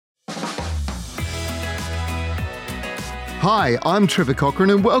Hi, I'm Trevor Cochrane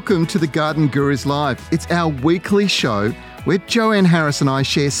and welcome to the Garden Gurus Live. It's our weekly show where Joanne Harris and I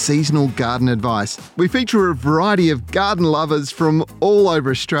share seasonal garden advice. We feature a variety of garden lovers from all over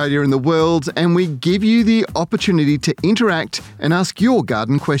Australia and the world, and we give you the opportunity to interact and ask your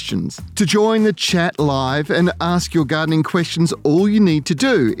garden questions. To join the chat live and ask your gardening questions, all you need to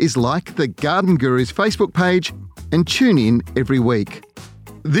do is like the Garden Gurus Facebook page and tune in every week.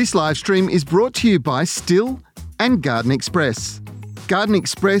 This live stream is brought to you by Still and Garden Express. Garden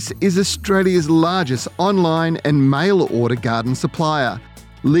Express is Australia's largest online and mail order garden supplier,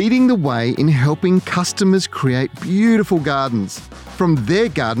 leading the way in helping customers create beautiful gardens. From their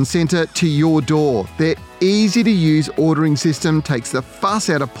garden centre to your door, their easy-to-use ordering system takes the fuss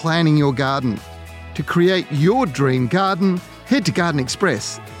out of planning your garden. To create your dream garden, head to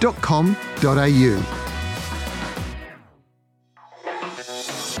gardenexpress.com.au.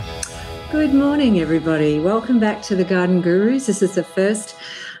 Good morning, everybody. Welcome back to the Garden Gurus. This is the first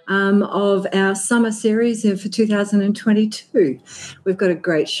of our summer series for 2022. We've got a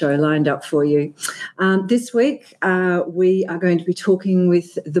great show lined up for you. This week, we are going to be talking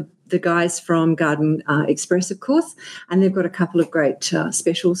with the guys from Garden Express, of course, and they've got a couple of great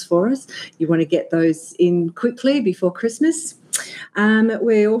specials for us. You want to get those in quickly before Christmas.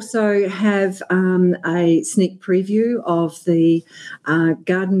 We also have a sneak preview of the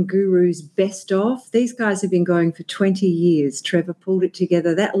Garden Gurus Best Of. These guys have been going for 20 years. Trevor pulled it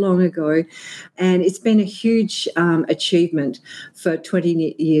together that long ago, and it's been a huge achievement for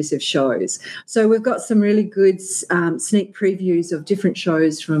 20 years of shows. So we've got some really good sneak previews of different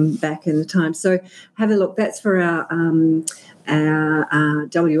shows from back in the time. So have a look. That's for our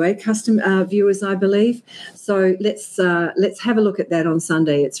WA custom viewers, I believe. So let's have a look at that on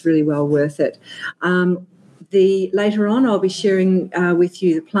Sunday. It's really well worth it. Later on, I'll be sharing with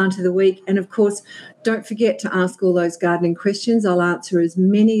you the plant of the week, and of course, don't forget to ask all those gardening questions. I'll answer as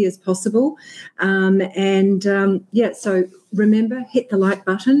many as possible. So remember, hit the like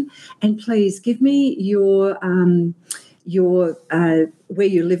button, and please give me your where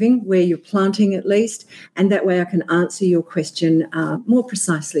you're living, where you're planting at least, and that way I can answer your question more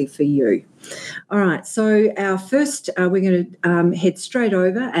precisely for you. All right, so our first, we're going to head straight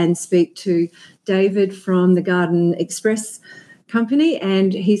over and speak to David from the Garden Express company,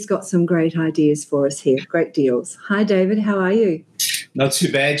 and he's got some great ideas for us here, great deals. Hi, David, how are you? Not too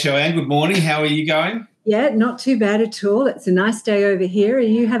bad, Joanne. Good morning. How are you going? Yeah, not too bad at all. It's a nice day over here. Are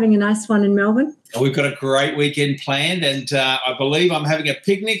you having a nice one in Melbourne? We've got a great weekend planned, and I believe I'm having a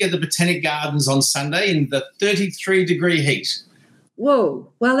picnic at the Botanic Gardens on Sunday in the 33-degree heat.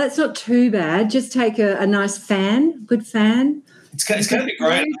 Whoa. Well, that's not too bad. Just take a nice fan, good fan. It's going to be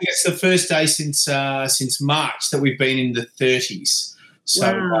great. I think it's the first day since March that we've been in the 30s.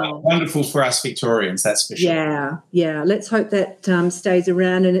 So wow. Wonderful for us Victorians, that's for sure. Yeah. Let's hope that stays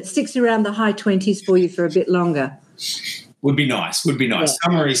around and it sticks around the high 20s for you for a bit longer. Would be nice. Yeah.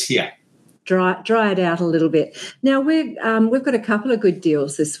 Summer is here. Dry it out a little bit. Now, we've got a couple of good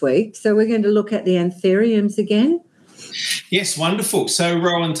deals this week. So we're going to look at the anthuriums again. Yes, wonderful. So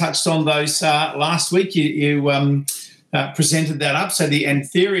Rowan touched on those last week. You presented that up. So the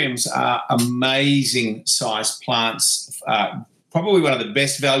anthuriums are amazing sized plants, probably one of the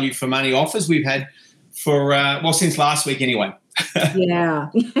best value for money offers we've had for, since last week anyway. Yeah.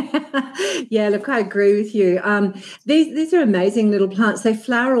 Look, I agree with you. These are amazing little plants. They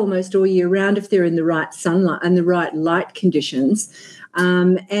flower almost all year round if they're in the right sunlight and the right light conditions.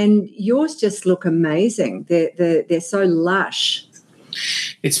 And yours just look amazing. They're so lush.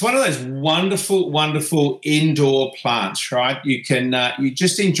 It's one of those wonderful, wonderful indoor plants, right? You can you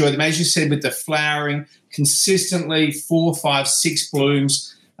just enjoy them, as you said, with the flowering consistently, 4, 5, 6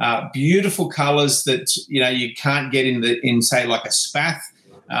 blooms, beautiful colours that you can't get in say like a spath.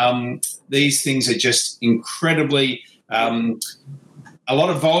 These things are just incredibly a lot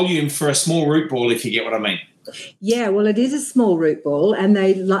of volume for a small root ball, if you get what I mean. Yeah, well, it is a small root ball, and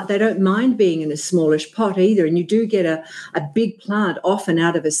they don't mind being in a smallish pot either, and you do get a big plant often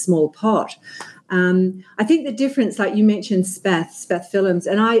out of a small pot. I think the difference, like you mentioned, spathiphyllums,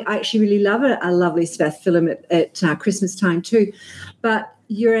 and I actually really love a lovely spathiphyllum at Christmas time too, but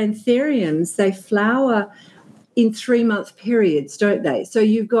your anthuriums, they flower in 3-month periods, don't they? So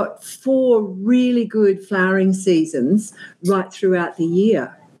you've got 4 really good flowering seasons right throughout the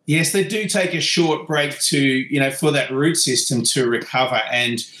year. Yes, they do take a short break to, for that root system to recover,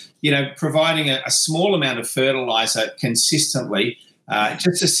 and, providing a small amount of fertilizer consistently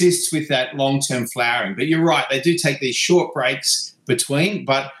just assists with that long-term flowering. But you're right, they do take these short breaks between,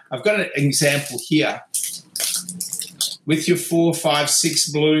 but I've got an example here with your 4, 5, 6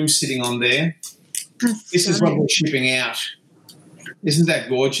 blooms sitting on there. This is what we're shipping out. Isn't that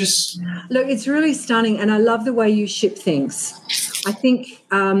gorgeous? Look, it's really stunning, and I love the way you ship things. I think,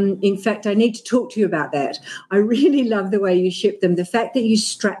 in fact, I need to talk to you about that. I really love the way you ship them. The fact that you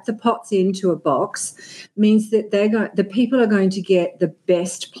strap the pots into a box means that the people are going to get the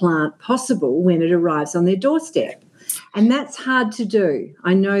best plant possible when it arrives on their doorstep. And that's hard to do.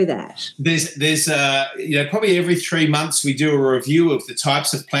 I know that. There's probably every 3 months we do a review of the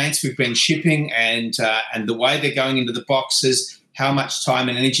types of plants we've been shipping and the way they're going into the boxes, how much time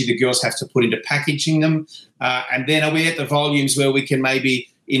and energy the girls have to put into packaging them. And then are we at the volumes where we can maybe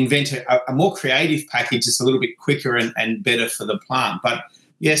invent a more creative package that's a little bit quicker and better for the plant. But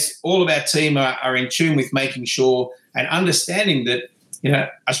yes, all of our team are in tune with making sure and understanding that,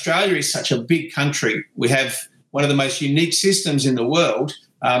 Australia is such a big country. We have one of the most unique systems in the world,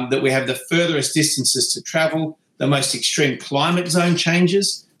 that we have the furthest distances to travel, the most extreme climate zone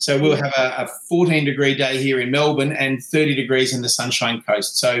changes. So we'll have a 14-degree day here in Melbourne and 30 degrees in the Sunshine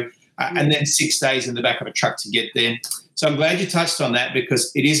Coast. So, and then 6 days in the back of a truck to get there. So I'm glad you touched on that,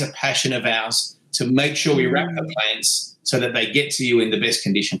 because it is a passion of ours to make sure we wrap the plants so that they get to you in the best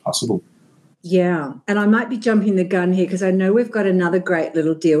condition possible. Yeah, and I might be jumping the gun here because I know we've got another great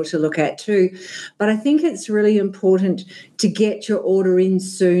little deal to look at too, but I think it's really important to get your order in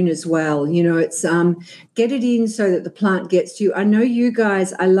soon as well. It's get it in so that the plant gets to you. I know you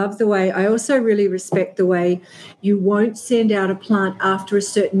guys, I love the way, I also really respect the way you won't send out a plant after a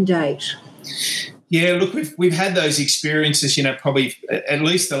certain date. Yeah, look, we've had those experiences, probably at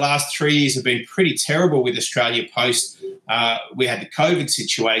least the last 3 years have been pretty terrible with Australia Post. We had the COVID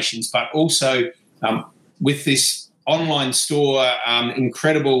situations, but also with this online store,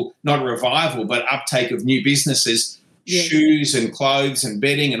 incredible, not revival, but uptake of new businesses, yes. Shoes and clothes and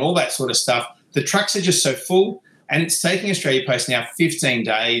bedding and all that sort of stuff. The trucks are just so full, and it's taking Australia Post now 15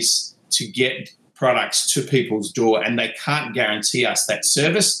 days to get products to people's door, and they can't guarantee us that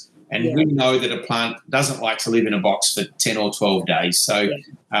service. And we know that a plant doesn't like to live in a box for 10 or 12 days. So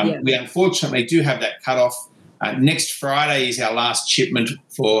we unfortunately do have that cutoff. Next Friday is our last shipment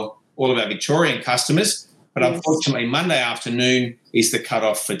for all of our Victorian customers. But unfortunately, Monday afternoon is the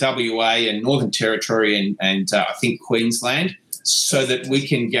cutoff for WA and Northern Territory and I think Queensland, so that we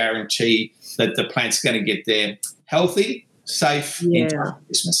can guarantee that the plant's going to get there healthy, safe in time for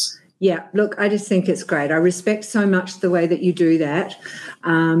Christmas. Yeah, look, I just think it's great. I respect so much the way that you do that.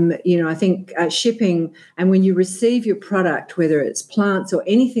 I think shipping, and when you receive your product, whether it's plants or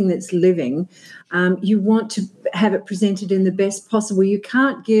anything that's living, you want to have it presented in the best possible. You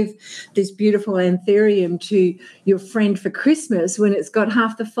can't give this beautiful anthurium to your friend for Christmas when it's got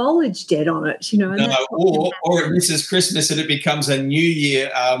half the foliage dead on it, or it misses Christmas and it becomes a New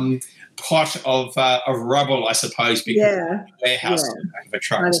Year pot of rubble, I suppose, because of the warehouse in the back of a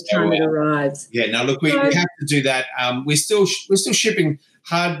truck. By the time it arrives. Yeah, no, look, we have to do that. We're still shipping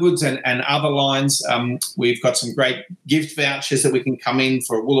hard goods and other lines. We've got some great gift vouchers that we can come in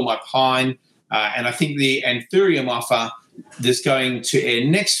for Woolamai Pine. And I think the anthurium offer that's going to air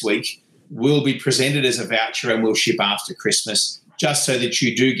next week will be presented as a voucher, and we'll ship after Christmas, just so that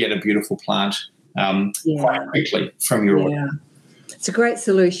you do get a beautiful plant quite quickly from your order. It's a great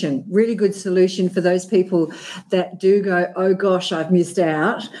solution, really good solution for those people that do go, oh, gosh, I've missed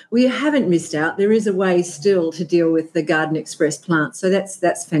out. Well, you haven't missed out. There is a way still to deal with the Garden Express plants. So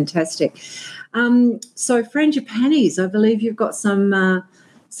that's fantastic. So frangipanis, I believe you've got some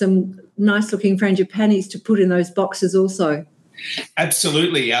nice-looking frangipanis to put in those boxes also.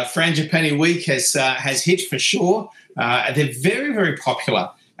 Absolutely. Frangipani Week has hit for sure. They're very, very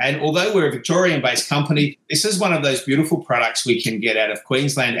popular. And although we're a Victorian-based company, this is one of those beautiful products we can get out of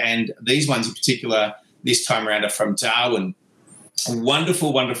Queensland, and these ones in particular this time around are from Darwin. A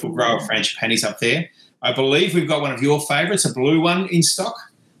wonderful, wonderful grow of frangipanis up there. I believe we've got one of your favourites, a blue one, in stock,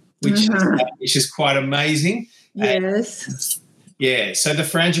 which is quite amazing. Yes. And, so the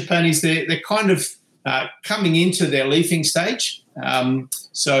frangipanis, they're kind of coming into their leafing stage.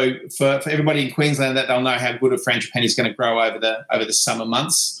 So for everybody in Queensland, that they'll know how good a frangipani is going to grow over the summer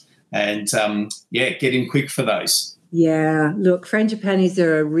months, and get in quick for those. Yeah, look, frangipanis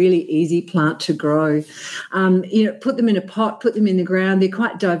are a really easy plant to grow. Put them in a pot, put them in the ground. They're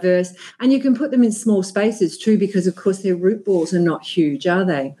quite diverse, and you can put them in small spaces too, because of course their root balls are not huge, are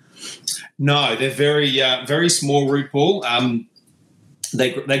they? No, they're very very small root ball.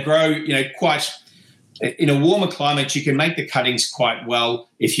 They grow quite. In a warmer climate, you can make the cuttings quite well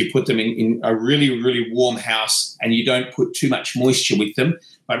if you put them in a really, really warm house and you don't put too much moisture with them.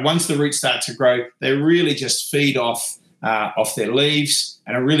 But once the roots start to grow, they really just feed off their leaves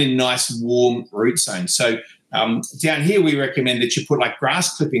and a really nice warm root zone. So Down here, we recommend that you put like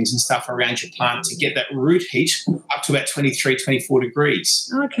grass clippings and stuff around your plant to get that root heat up to about 23, 24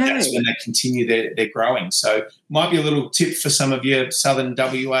 degrees. Okay. That's when they continue their growing. So might be a little tip for some of your southern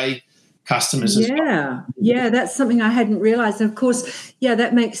WA customers as well. Yeah, that's something I hadn't realised. And of course,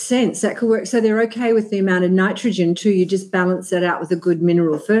 that makes sense. That could work. So they're okay with the amount of nitrogen too. You just balance that out with a good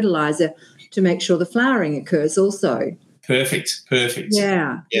mineral fertiliser to make sure the flowering occurs also. Perfect.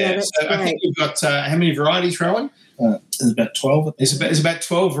 Yeah. That's so great. I think we've got how many varieties, Rowan? There's about 12. There's about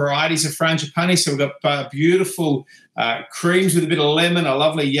 12 varieties of frangipani. So we've got beautiful creams with a bit of lemon, a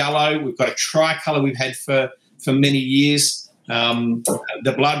lovely yellow. We've got a tricolour we've had for many years,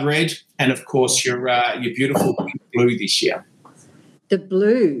 the blood red, and of course your beautiful blue this year. The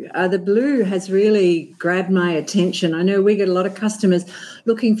blue has really grabbed my attention. I know we get a lot of customers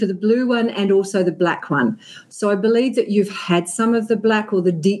looking for the blue one and also the black one. So I believe that you've had some of the black or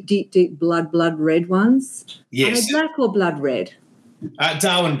the deep blood red ones. Yes. Are they black or blood red?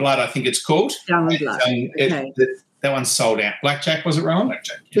 Darwin blood, I think it's called. Darwin blood. Okay. That one's sold out. Blackjack, was it, Rowan?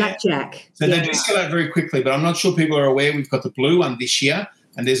 Blackjack. So they do sell out very quickly, but I'm not sure people are aware we've got the blue one this year,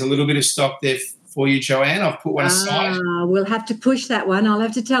 and there's a little bit of stock there for you, Joanne. I've put one aside. We'll have to push that one. I'll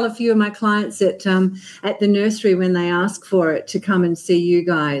have to tell a few of my clients at the nursery when they ask for it to come and see you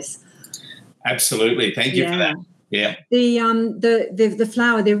guys. Absolutely. Thank you for that. Yeah. The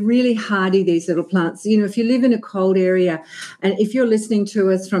flower, they're really hardy, these little plants. You know, if you live in a cold area, and if you're listening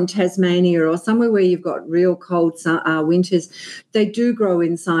to us from Tasmania or somewhere where you've got real cold winters, they do grow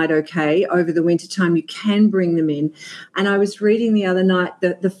inside okay over the winter time. You can bring them in. And I was reading the other night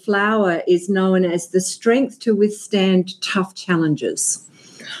that the flower is known as the strength to withstand tough challenges.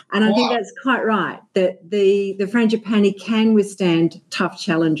 And I think that's quite right, that the frangipani can withstand tough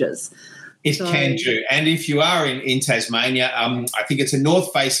challenges. It can do. And if you are in Tasmania, I think it's a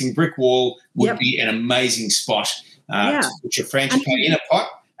north-facing brick wall would be an amazing spot to put your frangipani in a pot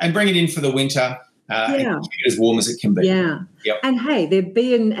and bring it in for the winter and keep it as warm as it can be. Yeah. Yep. And, hey, they're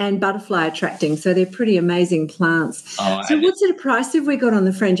bee and butterfly attracting, so they're pretty amazing plants. So what sort of price have we got on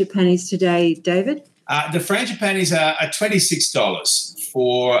the frangipanis today, David? The frangipanis are $26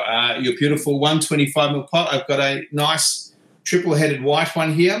 for your beautiful 125ml pot. I've got a nice triple-headed white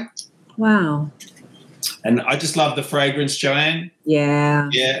one here. Wow. And I just love the fragrance, Joanne. Yeah.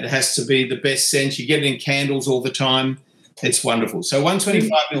 Yeah, it has to be the best scent. You get it in candles all the time. It's wonderful. So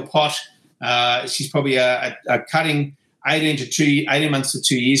 125ml pot, she's probably a cutting 18 months to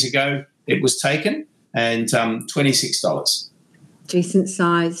 2 years ago. It was taken, and $26. Decent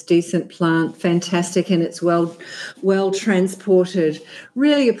size, decent plant, fantastic, and it's well transported.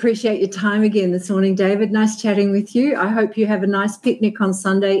 Really appreciate your time again this morning, David. Nice chatting with you. I hope you have a nice picnic on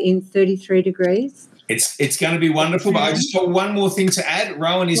Sunday in 33 degrees. It's going to be wonderful, but I just got one more thing to add.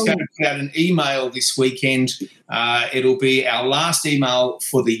 Rowan is going to put out an email this weekend. It'll be our last email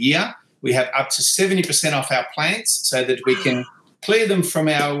for the year. We have up to 70% off our plants so that we can clear them from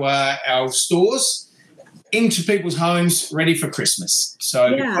our stores into people's homes ready for Christmas.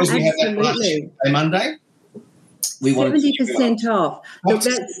 So because we have that last Monday, we want 70% off. Lots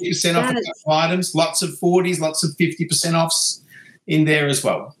of 70% off items, lots of 40s, lots of 50% offs in there as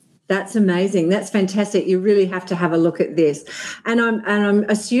well. That's amazing. That's fantastic. You really have to have a look at this. And I'm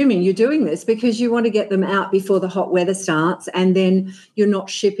assuming you're doing this because you want to get them out before the hot weather starts, and then you're not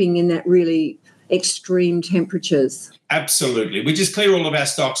shipping in that really extreme temperatures. Absolutely. We just clear all of our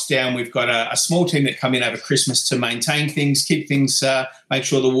stocks down. We've got a small team that come in over Christmas to maintain things, keep things, make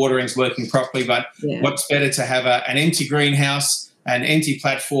sure the watering's working properly. But what's better to have an empty greenhouse and empty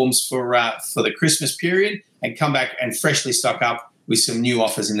platforms for the Christmas period and come back and freshly stock up with some new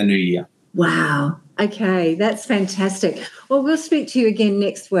offers in the new year. Wow. Okay, that's fantastic. Well, we'll speak to you again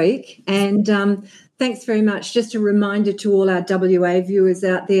next week. And thanks very much. Just a reminder to all our WA viewers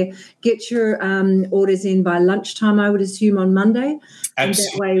out there, get your orders in by lunchtime, I would assume, on Monday. Absolutely. And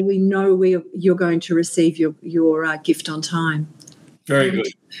that way we know you're going to receive your gift on time. Very good.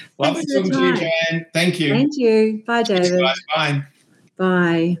 Lovely talking to you, Joanne. Thank you. Thank you. Bye, David. Bye.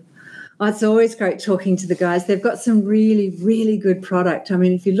 Bye. Oh, it's always great talking to the guys. They've got some really, really good product. I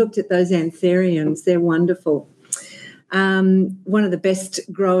mean, if you looked at those anthuriums, they're wonderful. One of the best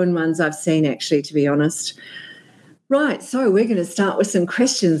growing ones I've seen, actually, to be honest. Right, so we're going to start with some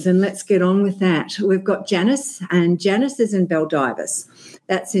questions and let's get on with that. We've got Janice, and Janice is in Baldivis.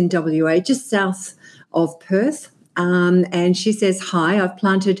 That's in WA, just south of Perth. And she says, hi, I've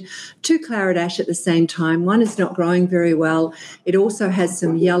planted 2 claret ash at the same time. One is not growing very well. It also has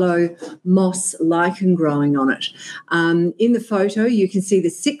some yellow moss lichen growing on it. In the photo, you can see the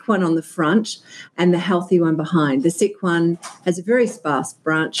sick one on the front and the healthy one behind. The sick one has very sparse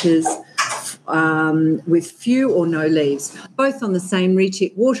branches with few or no leaves, both on the same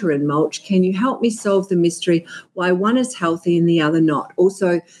retic, water and mulch. Can you help me solve the mystery why one is healthy and the other not?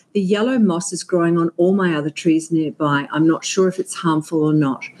 Also, the yellow moss is growing on all my other trees nearby. I'm not sure if it's harmful or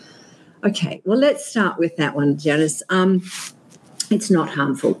not. Okay, well, let's start with that one, Janice. It's not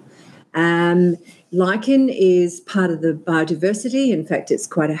harmful. Lichen is part of the biodiversity. In fact, it's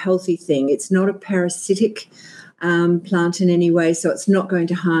quite a healthy thing. It's not a parasitic plant in any way, so it's not going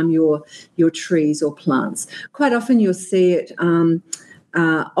to harm your trees or plants. Quite often you'll see it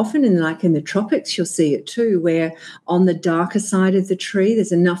often in the tropics, you'll see it too, where on the darker side of the tree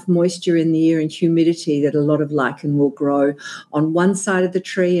there's enough moisture in the air and humidity that a lot of lichen will grow on one side of the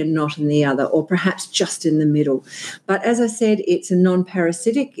tree and not in the other, or perhaps just in the middle. But as I said, it's a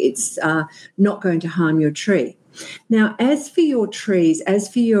non-parasitic. It's not going to harm your tree. Now, as for your trees, as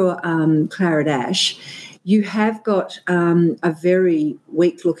for your claret ash, you have got a very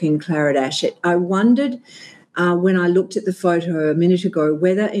weak-looking claret ash. I wondered when I looked at the photo a minute ago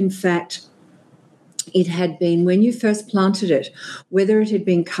whether, in fact, it had been, when you first planted it, whether it had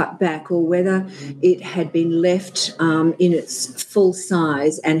been cut back or whether it had been left in its full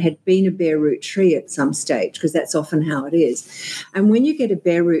size and had been a bare root tree at some stage, because that's often how it is. And when you get a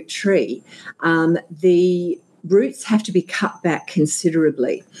bare root tree, the roots have to be cut back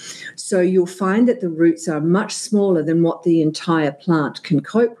considerably. So you'll find that the roots are much smaller than what the entire plant can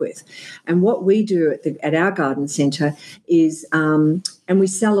cope with. And what we do at our garden centre is, and we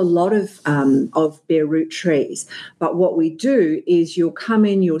sell a lot of bare root trees, but what we do is you'll come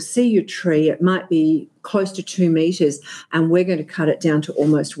in, you'll see your tree, it might be close to 2 metres, and we're going to cut it down to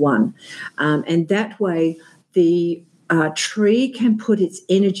almost 1. And that way the tree can put its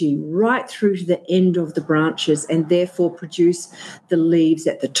energy right through to the end of the branches and therefore produce the leaves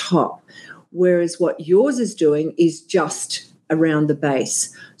at the top, whereas what yours is doing is just around the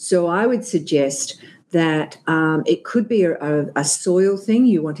base. So I would suggest that it could be a soil thing.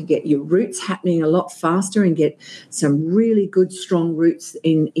 You want to get your roots happening a lot faster and get some really good strong roots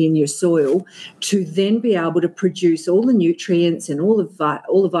in your soil to then be able to produce all the nutrients and all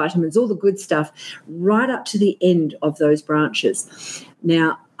the vitamins, all the good stuff right up to the end of those branches.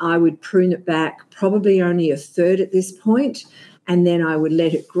 Now, I would prune it back probably only a third at this point, and then I would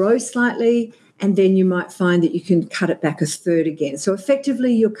let it grow slightly, and then you might find that you can cut it back a third again. So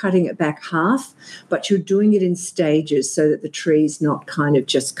effectively you're cutting it back half, but you're doing it in stages so that the tree's not kind of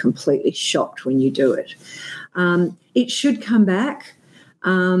just completely shocked when you do it. It should come back.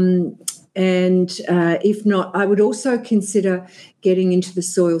 And if not, I would also consider getting into the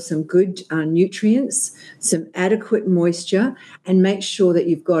soil some good nutrients, some adequate moisture, and make sure that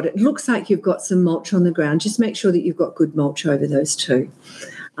you've got, it looks like you've got some mulch on the ground. Just make sure that you've got good mulch over those too.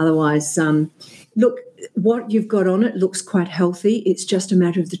 Otherwise, look, what you've got on it looks quite healthy. It's just a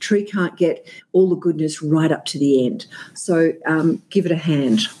matter of the tree can't get all the goodness right up to the end. So give it a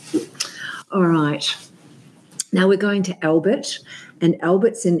hand. All right. Now we're going to Albert, and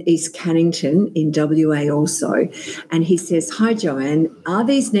Albert's in East Cannington in WA also. And he says, "Hi, Joanne, are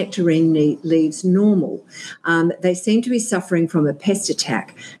these nectarine leaves normal? They seem to be suffering from a pest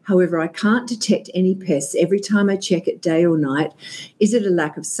attack. However, I can't detect any pests every time I check it day or night. Is it a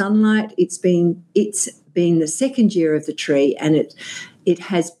lack of sunlight? It's been the second year of the tree, and it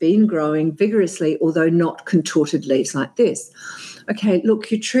has been growing vigorously, although not contorted leaves like this." Okay,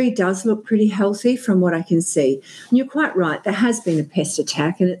 look, your tree does look pretty healthy from what I can see. And you're quite right, there has been a pest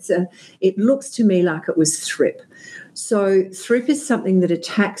attack, and it looks to me like it was thrip. So thrip is something that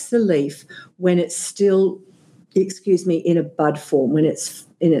attacks the leaf when it's still, in a bud form, when it's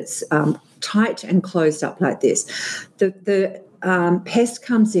tight and closed up like this. The pest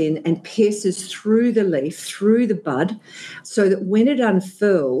comes in and pierces through the leaf, through the bud, so that when it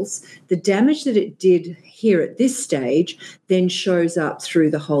unfurls, the damage that it did here at this stage then shows up through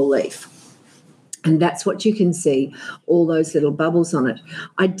the whole leaf. And that's what you can see, all those little bubbles on it.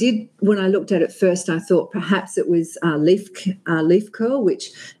 When I looked at it first, I thought perhaps it was leaf curl,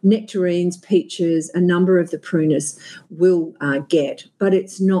 which nectarines, peaches, a number of the pruners will get, but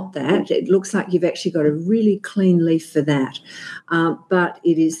it's not that. It looks like you've actually got a really clean leaf for that, but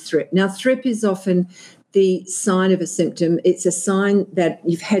it is thrip. Now, thrip is often the sign of a symptom. It's a sign that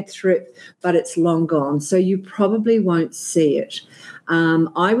you've had thrip, but it's long gone, so you probably won't see it.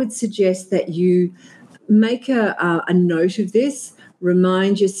 I would suggest that you make a note of this,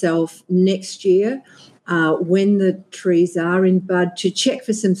 remind yourself next year when the trees are in bud to check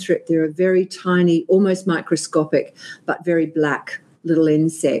for some thrip. They're a very tiny, almost microscopic, but very black little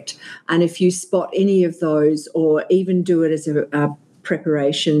insect. And if you spot any of those, or even do it as a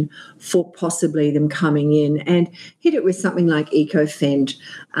preparation for possibly them coming in, and hit it with something like EcoFend,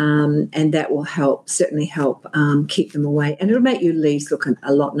 and that will certainly help keep them away, and it'll make your leaves look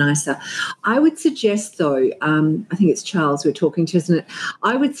a lot nicer. I would suggest, though, I think it's Charles we're talking to, isn't it?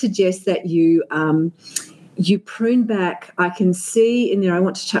 I would suggest that you prune back. I can see in there, I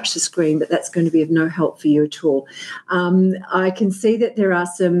want to touch the screen, but that's going to be of no help for you at all. I can see that there are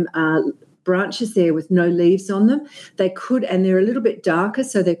some branches there with no leaves on them. They could, and they're a little bit darker,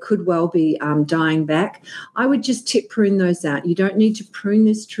 so they could well be dying back. I would just tip prune those out. You don't need to prune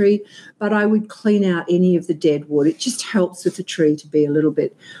this tree, but I would clean out any of the dead wood. It just helps with the tree to be a little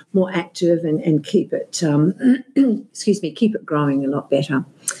bit more active and keep it, keep it growing a lot better.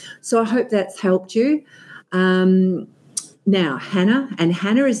 So I hope that's helped you. Now,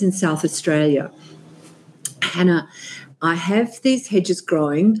 Hannah is in South Australia. Hannah, I have these hedges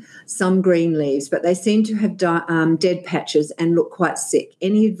growing, some green leaves, but they seem to have dead patches and look quite sick.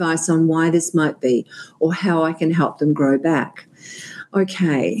 Any advice on why this might be or how I can help them grow back?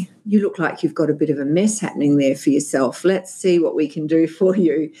 Okay, you look like you've got a bit of a mess happening there for yourself. Let's see what we can do for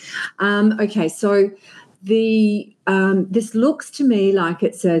you. Okay, so this looks to me like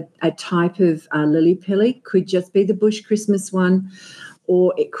it's a type of lily pilly. Could just be the bush Christmas one,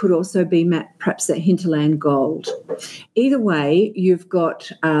 or it could also be perhaps a hinterland gold. Either way, you've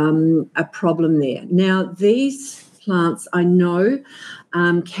got a problem there. Now, these plants I know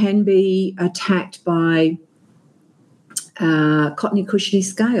can be attacked by cottony cushiony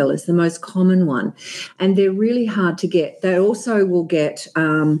scale is the most common one, and they're really hard to get. They also will get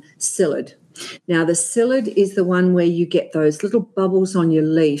psyllid. Now, the psyllid is the one where you get those little bubbles on your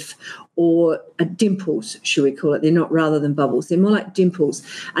leaf, or dimples, should we call it. They're not, rather than bubbles, they're more like dimples.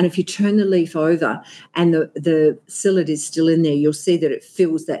 And if you turn the leaf over and the psyllid is still in there, you'll see that it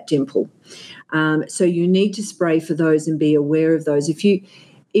fills that dimple. So you need to spray for those and be aware of those. If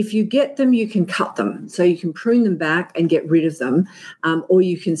you get them, you can cut them. So you can prune them back and get rid of them, or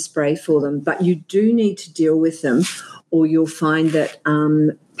you can spray for them. But you do need to deal with them, or you'll find that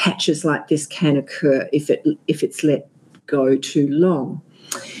patches like this can occur if it's let go too long.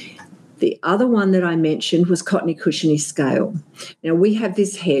 The other one that I mentioned was cottony cushiony scale. Now, we have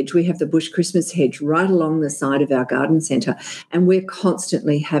this hedge, we have the bush Christmas hedge right along the side of our garden centre, and we're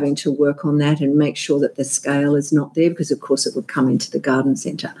constantly having to work on that and make sure that the scale is not there, because, of course, it would come into the garden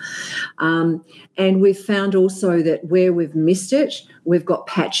centre. And we've found also that where we've missed it, we've got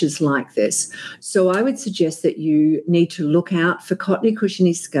patches like this. So I would suggest that you need to look out for cottony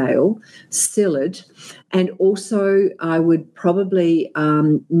cushiony scale, psyllid, and also I would probably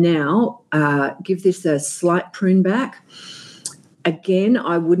now give this a slight prune back. Again,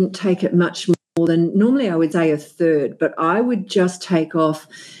 I wouldn't take it much more than, normally I would say a third, but I would just take off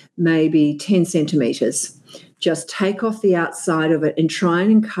maybe 10 centimetres. Just take off the outside of it and try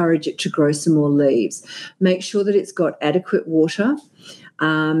and encourage it to grow some more leaves. Make sure that it's got adequate water.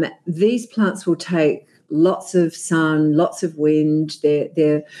 These plants will take lots of sun, lots of wind.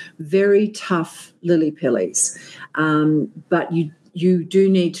 They're very tough lily pillies, but you do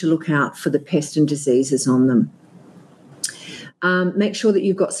need to look out for the pest and diseases on them. Make sure that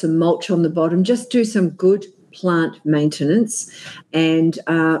you've got some mulch on the bottom. Just do some good plant maintenance, and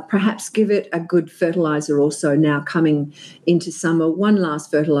perhaps give it a good fertiliser also now coming into summer. One last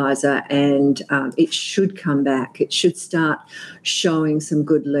fertiliser, and it should come back. It should start showing some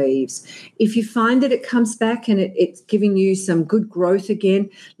good leaves. If you find that it comes back and it's giving you some good growth again,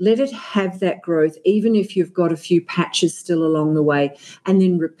 let it have that growth, even if you've got a few patches still along the way, and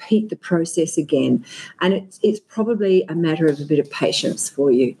then repeat the process again. And it's probably a matter of a bit of patience for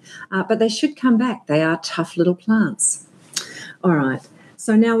you, but they should come back. They are tough little plants. All right,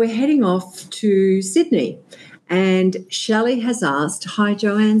 so now we're heading off to Sydney, and Shelley has asked, "Hi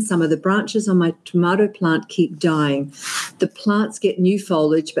Joanne, some of the branches on my tomato plant keep dying. The plants get new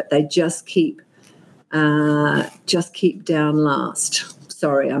foliage, but they just keep down last."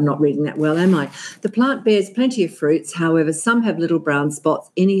 Sorry, I'm not reading that well, am I? "The plant bears plenty of fruits, however, some have little brown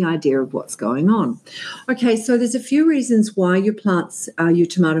spots. Any idea of what's going on?" Okay, so there's a few reasons why your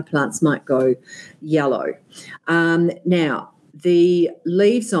tomato plants might go yellow. Now, the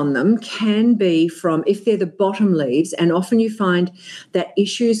leaves on them can be from, if they're the bottom leaves, and often you find that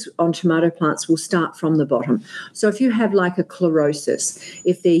issues on tomato plants will start from the bottom. So if you have like a chlorosis,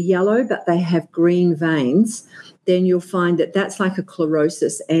 if they're yellow but they have green veins, then you'll find that that's like a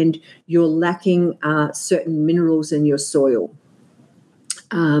chlorosis and you're lacking certain minerals in your soil,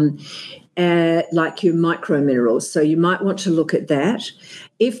 like your micro minerals. So you might want to look at that.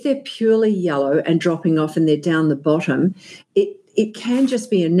 If they're purely yellow and dropping off and they're down the bottom, it can just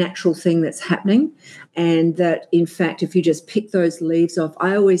be a natural thing that's happening, and that, in fact, if you just pick those leaves off,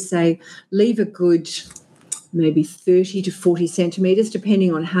 I always say leave a good maybe 30 to 40 centimetres,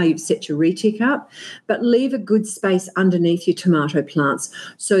 depending on how you've set your retic up, but leave a good space underneath your tomato plants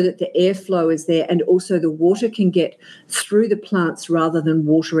so that the airflow is there and also the water can get through the plants rather than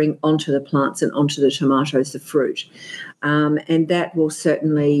watering onto the plants and onto the tomatoes, the fruit. And that will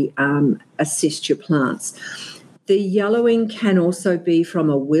certainly assist your plants. The yellowing can also be from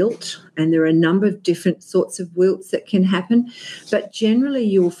a wilt, and there are a number of different sorts of wilts that can happen. But generally,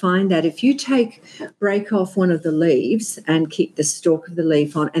 you'll find that if you break off one of the leaves and keep the stalk of the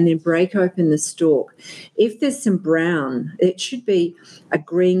leaf on, and then break open the stalk, if there's some brown, it should be a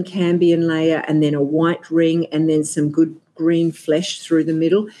green cambium layer and then a white ring and then some good green flesh through the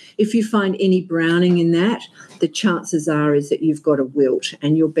middle. If you find any browning in that, the chances are is that you've got a wilt,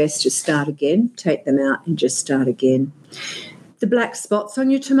 and you're best to start again, take them out and just start again. The black spots on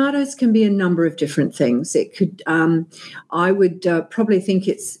your tomatoes can be a number of different things. It could, I would probably think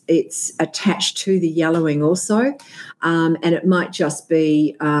it's attached to the yellowing also, and it might just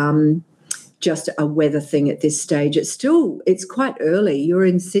be just a weather thing at this stage. It's quite early. You're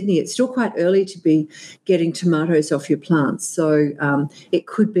in Sydney. It's still quite early to be getting tomatoes off your plants. So it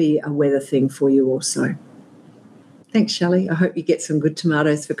could be a weather thing for you also. Thanks, Shelley. I hope you get some good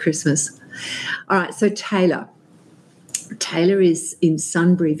tomatoes for Christmas. All right, so Taylor. Taylor is in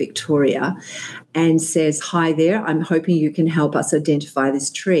Sunbury, Victoria, and says, "Hi there, I'm hoping you can help us identify this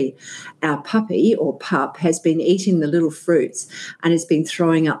tree. Our puppy or pup has been eating the little fruits and has been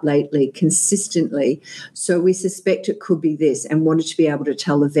throwing up lately consistently. So we suspect it could be this and wanted to be able to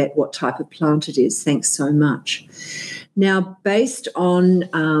tell the vet what type of plant it is. Thanks so much." Now, based on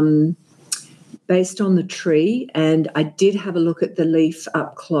the tree, and I did have a look at the leaf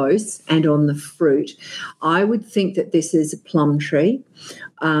up close and on the fruit, I would think that this is a plum tree.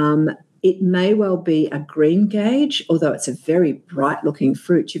 It may well be a green gage, although it's a very bright-looking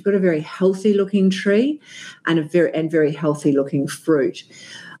fruit. You've got a very healthy-looking tree and very healthy-looking fruit.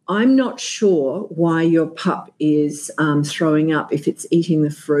 I'm not sure why your pup is throwing up if it's eating the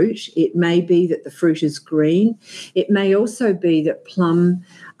fruit. It may be that the fruit is green. It may also be that plum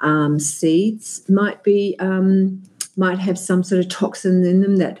seeds might have some sort of toxin in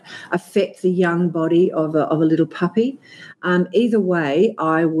them that affect the young body of a little puppy. Either way,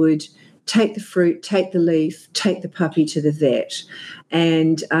 I would take the fruit, take the leaf, take the puppy to the vet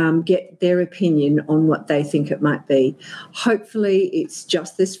and get their opinion on what they think it might be. Hopefully it's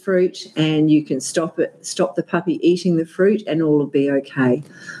just this fruit and you can stop the puppy eating the fruit and all will be okay.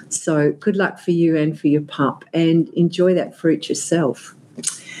 So good luck for you and for your pup, and enjoy that fruit yourself.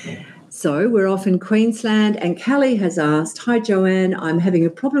 So we're off in Queensland, and Kelly has asked, "Hi Joanne, I'm having a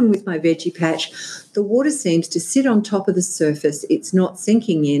problem with my veggie patch. The water seems to sit on top of the surface. It's not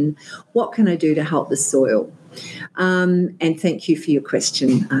sinking in. What can I do to help the soil?" And thank you for your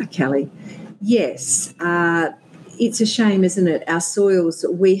question, Kelly. Yes, it's a shame, isn't it? Our soils,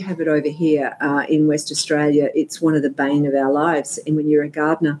 we have it over here in West Australia. It's one of the bane of our lives, and when you're a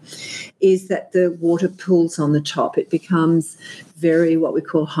gardener, is that the water pools on the top. It becomes very what we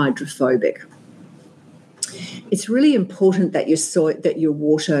call hydrophobic. It's really important that your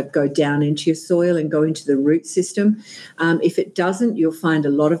water go down into your soil and go into the root system. If it doesn't, you'll find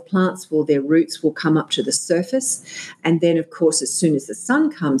a lot of plants, their roots will come up to the surface, and then, of course, as soon as the sun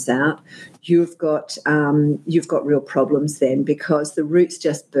comes out, you've got real problems then, because the roots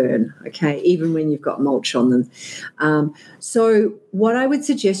just burn, okay, even when you've got mulch on them. So what I would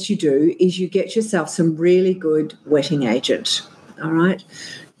suggest you do is you get yourself some really good wetting agent, all right?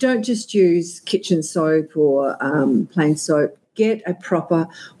 Don't just use kitchen soap or plain soap. Get a proper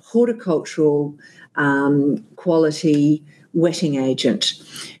horticultural quality wetting agent.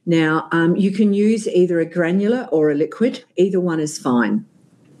 Now, you can use either a granular or a liquid. Either one is fine.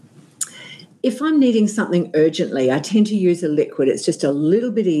 If I'm needing something urgently, I tend to use a liquid. It's just a little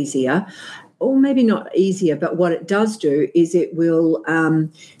bit easier, or maybe not easier, but what it does do is it will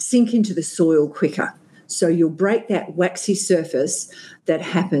sink into the soil quicker. So you'll break that waxy surface that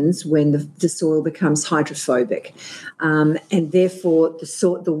happens when the soil becomes hydrophobic, and therefore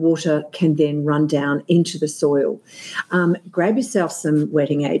the water can then run down into the soil. Grab yourself some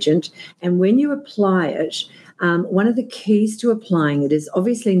wetting agent, and when you apply it, one of the keys to applying it is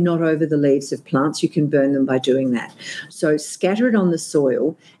obviously not over the leaves of plants. You can burn them by doing that. So scatter it on the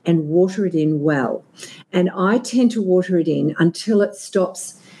soil and water it in well. And I tend to water it in until it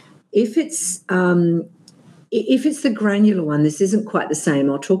stops. If it's the granular one, this isn't quite the same.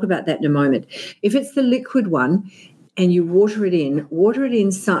 I'll talk about that in a moment. If it's the liquid one and you water it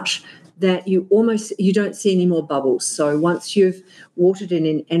in such that you don't see any more bubbles. So once you've watered it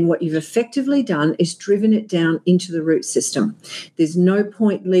in, and what you've effectively done is driven it down into the root system. There's no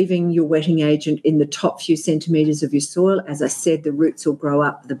point leaving your wetting agent in the top few centimetres of your soil. As I said, the roots will grow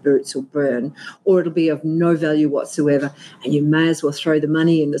up, the roots will burn, or it'll be of no value whatsoever, and you may as well throw the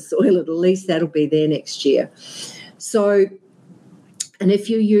money in the soil. At least that'll be there next year. So, and if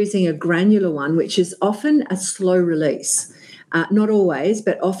you're using a granular one, which is often a slow release, not always,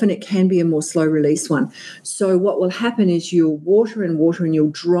 but often it can be a more slow release one. So what will happen is you'll water and you'll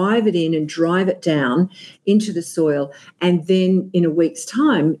drive it in and drive it down into the soil. And then in a week's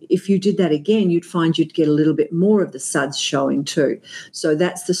time, if you did that again, you'd find you'd get a little bit more of the suds showing too. So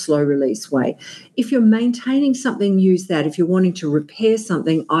that's the slow release way. If you're maintaining something, use that. If you're wanting to repair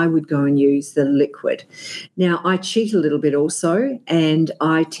something, I would go and use the liquid. Now, I cheat a little bit also, and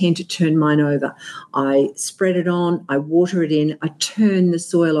I tend to turn mine over. I spread it on, I water it in, I turn the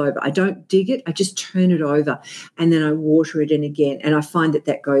soil over. I don't dig it, I just turn it over, and then I water it in again, and I find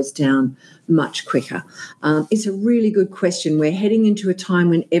that goes down much quicker. It's a really good question. We're heading into a time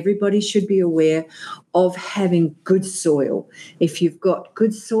when everybody should be aware of having good soil. If you've got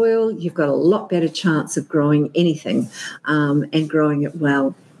good soil, you've got a lot better chance of growing anything and growing it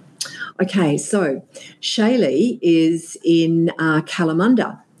well. Okay, so Shaylee is in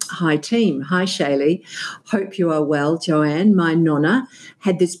Kalamunda. Hi team. Hi Shaylee. Hope you are well, Joanne. My nonna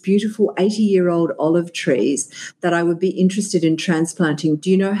had this beautiful 80-year-old olive trees that I would be interested in transplanting. Do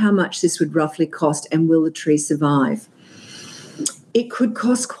you know how much this would roughly cost, and will the tree survive? It could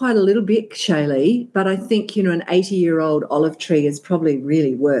cost quite a little bit, Shaylee, but I think, an 80-year-old olive tree is probably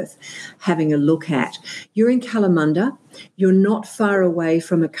really worth having a look at. You're in Kalamunda. You're not far away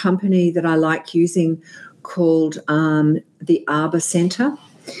from a company that I like using called the Arbor Centre.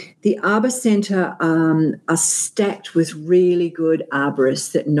 The Arbor Centre are stacked with really good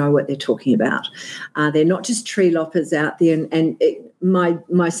arborists that know what they're talking about. They're not just tree loppers out there, and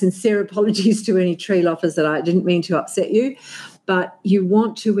my sincere apologies to any tree loppers that I didn't mean to upset you. But you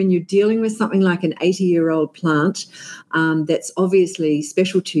want to, when you're dealing with something like an 80-year-old plant that's obviously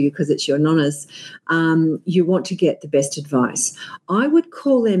special to you because it's your nonna's, you want to get the best advice. I would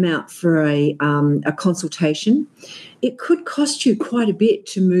call them out for a consultation. It could cost you quite a bit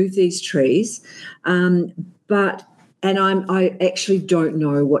to move these trees, but I actually don't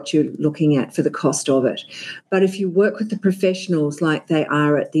know what you're looking at for the cost of it. But if you work with the professionals like they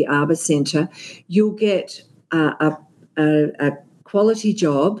are at the Arbor Centre, you'll get a quality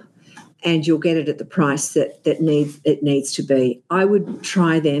job, and you'll get it at the price that it needs to be. I would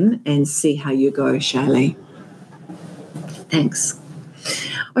try them and see how you go, Shaylee. Thanks.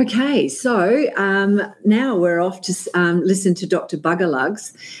 Okay, so now we're off to listen to Dr.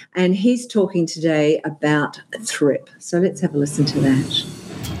 Buggerlugs, and he's talking today about thrip. So let's have a listen to that.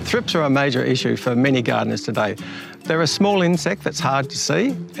 Thrips are a major issue for many gardeners today. They're a small insect that's hard to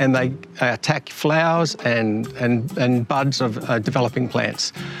see, and they attack flowers and buds of developing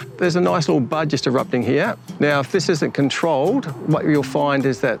plants. There's a nice little bud just erupting here. Now, if this isn't controlled, what you'll find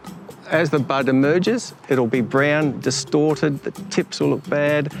is that as the bud emerges, it'll be brown, distorted, the tips will look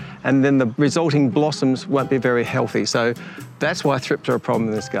bad, and then the resulting blossoms won't be very healthy. So that's why thrips are a problem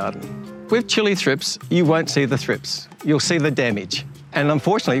in this garden. With chili thrips, you won't see the thrips. You'll see the damage. And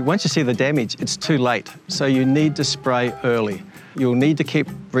unfortunately, once you see the damage, it's too late. So you need to spray early. You'll need to keep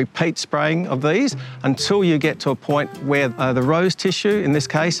repeat spraying of these until you get to a point where the rose tissue, in this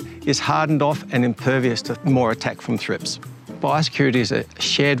case, is hardened off and impervious to more attack from thrips. Biosecurity is a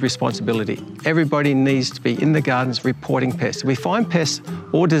shared responsibility. Everybody needs to be in the gardens reporting pests. If we find pests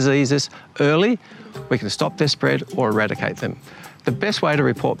or diseases early, we can stop their spread or eradicate them. The best way to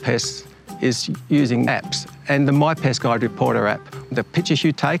report pests is using apps, and the My Pest Guide Reporter app. The pictures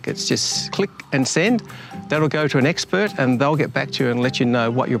you take, it's just click and send. That'll go to an expert and they'll get back to you and let you know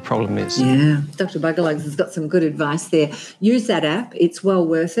what your problem is. Yeah, Dr. Buggerlugs has got some good advice there. Use that app, it's well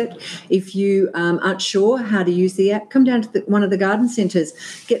worth it. If you aren't sure how to use the app, come down to one of the garden centres,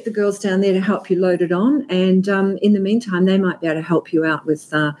 get the girls down there to help you load it on, and in the meantime, they might be able to help you out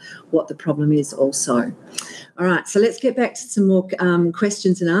with what the problem is also. All right, so let's get back to some more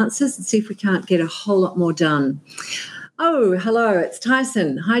questions and answers and see if we can't get a whole lot more done. Oh, hello, it's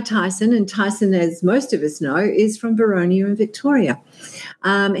Tyson. Hi, Tyson. And Tyson, as most of us know, is from Veronia in Victoria.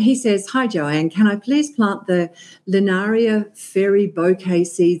 He says, hi, Joanne, can I please plant the Linaria fairy bouquet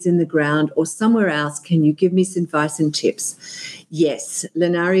seeds in the ground or somewhere else? Can you give me some advice and tips? Yes,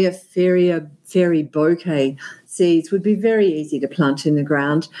 Linaria fairy bouquet seeds would be very easy to plant in the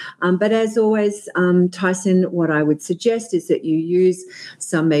ground. But as always, Tyson, what I would suggest is that you use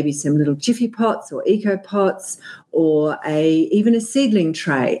maybe some little Jiffy pots or eco pots, or even a seedling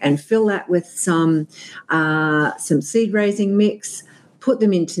tray, and fill that with some seed raising mix. Put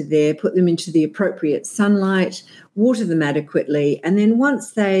them into the appropriate sunlight, water them adequately, and then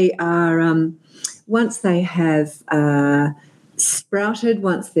once they have sprouted,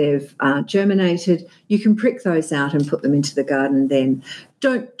 once they've germinated, you can prick those out and put them into the garden. Then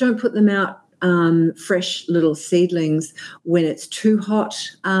don't put them out fresh little seedlings when it's too hot,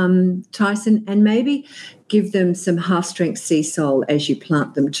 Tyson, and maybe give them some half-strength sea salt as you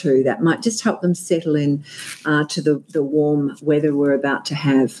plant them too. That might just help them settle in to the warm weather we're about to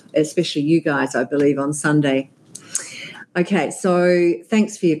have, especially you guys, I believe, on Sunday. Okay, so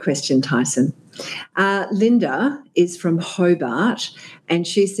thanks for your question, Tyson. Linda is from Hobart, and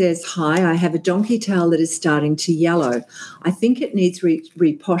she says, hi, I have a donkey tail that is starting to yellow. I think it needs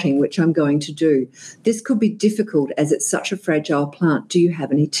repotting, which I'm going to do. This could be difficult as it's such a fragile plant. Do you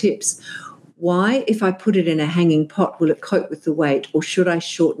have any tips? Why, if I put it in a hanging pot, will it cope with the weight, or should I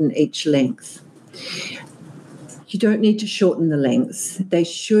shorten each length? You don't need to shorten the lengths. They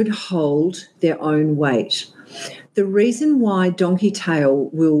should hold their own weight. The reason why donkey tail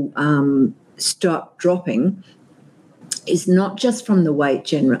will stop dropping is not just from the weight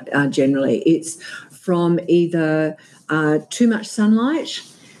generally. It's from either too much sunlight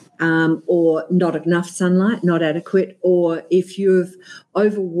or not enough sunlight, not adequate, or if you've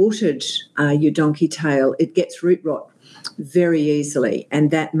overwatered your donkey tail, it gets root rot very easily,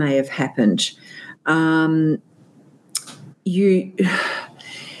 and that may have happened.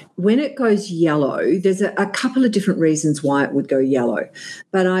 When it goes yellow, there's a couple of different reasons why it would go yellow,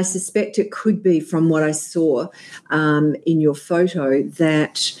 but I suspect it could be from what I saw in your photo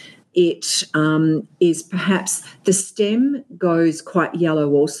that it is perhaps the stem goes quite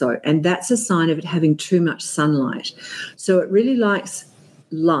yellow also, and that's a sign of it having too much sunlight. So it really likes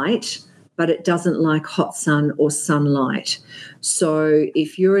light, but it doesn't like hot sun or sunlight. So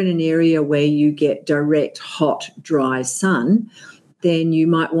if you're in an area where you get direct, hot, dry sun, then you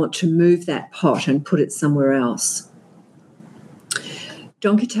might want to move that pot and put it somewhere else.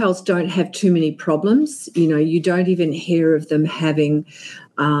 Donkey tails don't have too many problems. You don't even hear of them having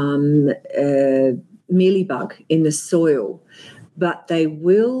mealybug in the soil, but they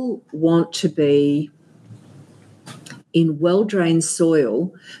will want to be in well-drained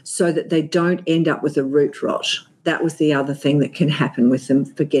soil so that they don't end up with a root rot. That was the other thing that can happen with them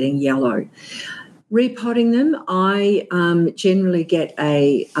for getting yellow. Repotting them, I generally get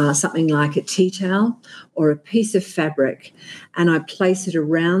something like a tea towel or a piece of fabric, and I place it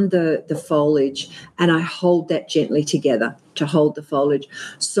around the foliage, and I hold that gently together to hold the foliage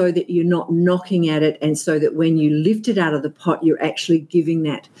so that you're not knocking at it, and so that when you lift it out of the pot, you're actually giving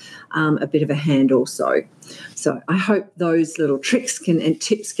that a bit of a hand also. So I hope those little tricks and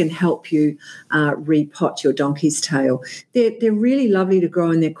tips can help you repot your donkey's tail. They're really lovely to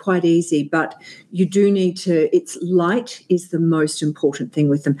grow, and they're quite easy, but you do need to, light is the most important thing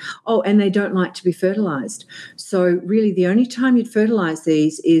with them. Oh, and they don't like to be fertilised. So really the only time you'd fertilise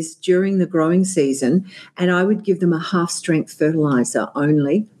these is during the growing season, and I would give them a half-strength fertiliser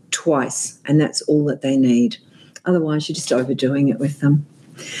only twice, and that's all that they need. Otherwise, you're just overdoing it with them.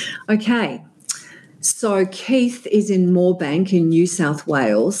 Okay. So Keith is in Moorebank in New South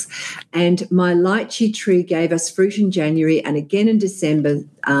Wales, and my lychee tree gave us fruit in January, and again in December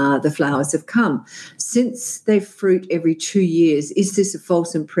the flowers have come. Since they fruit every 2 years, is this a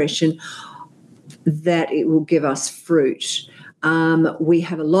false impression that it will give us fruit? We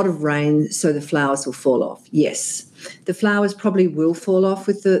have a lot of rain, so the flowers will fall off. Yes, the flowers probably will fall off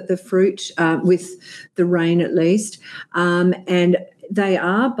with the fruit, with the rain at least, and they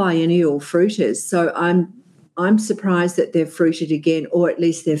are biennial fruiters, so I'm surprised that they've fruited again, or at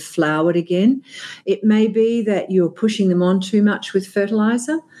least they've flowered again. It may be that you're pushing them on too much with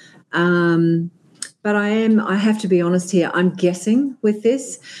fertiliser, but I have to be honest here, I'm guessing with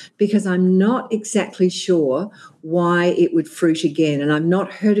this because I'm not exactly sure why it would fruit again, and I've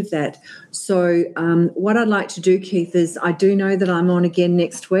not heard of that. So what I'd like to do, Keith, is I do know that I'm on again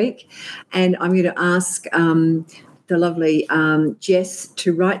next week, and I'm going to ask the lovely Jess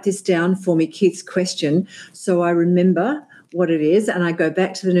to write this down for me, Keith's question, so I remember what it is, and I go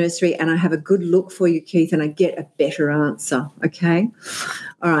back to the nursery and I have a good look for you, Keith, and I get a better answer, okay?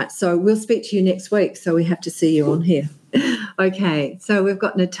 All right, so we'll speak to you next week, so we have to see you on here. Okay, so we've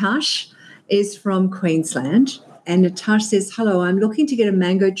got Natasha is from Queensland, And Natasha says, hello, I'm looking to get a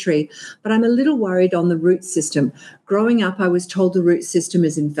mango tree, but I'm a little worried on the root system. Growing up, I was told the root system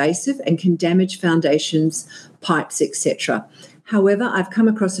is invasive and can damage foundations, pipes, etc. However, I've come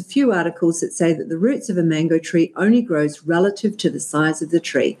across a few articles that say that the roots of a mango tree only grows relative to the size of the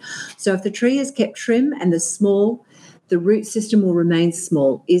tree. So if the tree is kept trim and the root system will remain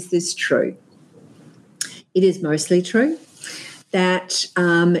small. Is this true? It is mostly true. That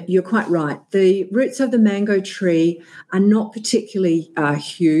you're quite right. The roots of the mango tree are not particularly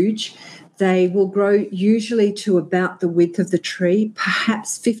huge. They will grow usually to about the width of the tree,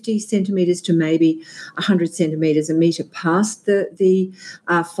 perhaps 50 centimetres to maybe 100 centimetres, a metre past the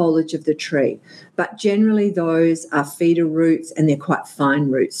foliage of the tree. But generally those are feeder roots and they're quite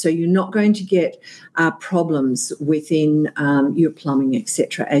fine roots. So you're not going to get problems within your plumbing,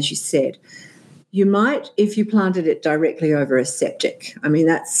 etc., as you said. You might if you planted it directly over a septic. I mean,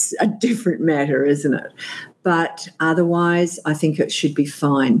 that's a different matter, isn't it? But otherwise, I think it should be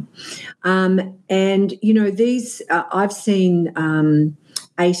fine. And, you know, these, I've seen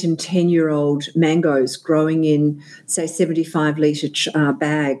 8 and 10-year-old mangoes growing in, say, 75-litre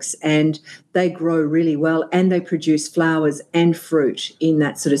bags, and they grow really well and they produce flowers and fruit in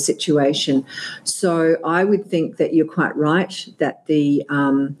that sort of situation. So I would think that you're quite right that the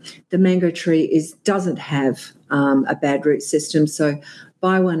mango tree doesn't have a bad root system. So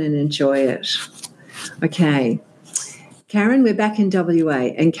buy one and enjoy it. Okay. Karen, we're back in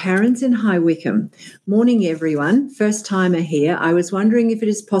WA, and Karen's in High Wycombe. Morning, everyone. First timer here. I was wondering if it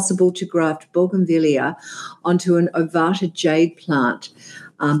is possible to graft bougainvillea onto an ovata jade plant.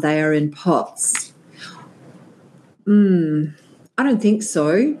 They are in pots. I don't think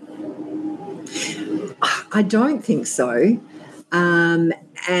so. I don't think so. And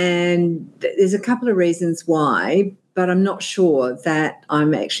there's a couple of reasons why, but I'm not sure that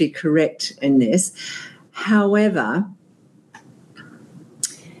I'm actually correct in this. However,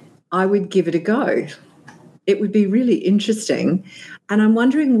 I would give it a go. It would be really interesting. And I'm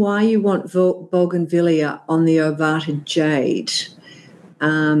wondering why you want bougainvillea on the ovata jade.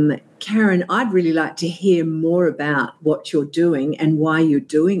 Karen, I'd really like to hear more about what you're doing and why you're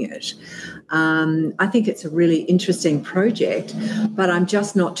doing it. I think it's a really interesting project, but I'm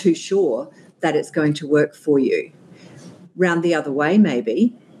just not too sure that it's going to work for you. Round the other way,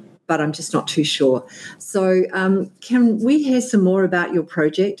 maybe, but I'm just not too sure. So can we hear some more about your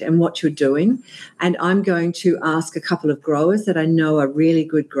project and what you're doing? And I'm going to ask a couple of growers that I know are really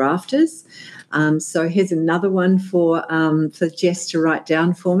good grafters. So here's another one for Jess to write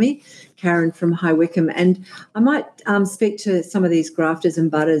down for me, Karen from High Wycombe. And I might speak to some of these grafters and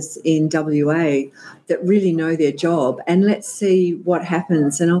budders in WA that really know their job, and let's see what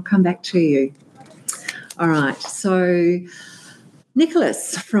happens, and I'll come back to you. All right, so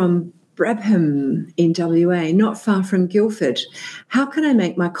Nicholas from Brabham in WA, not far from Guildford. How can I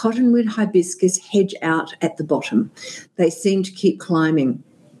make my cottonwood hibiscus hedge out at the bottom? They seem to keep climbing.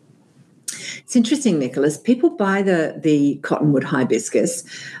 It's interesting, Nicholas. People buy the cottonwood hibiscus,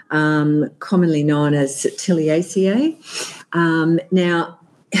 commonly known as Tiliaceae. Now,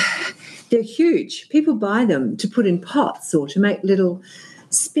 they're huge. People buy them to put in pots or to make little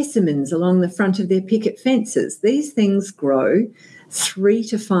specimens along the front of their picket fences. These things grow 3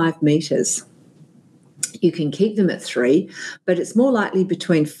 to 5 metres. You can keep them at 3, but it's more likely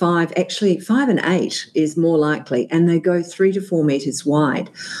between 5, actually 5 and 8 is more likely, and they go 3 to 4 metres wide.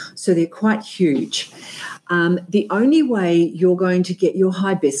 So they're quite huge. The only way you're going to get your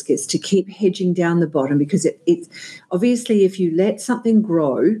hibiscus to keep hedging down the bottom, because it's obviously if you let something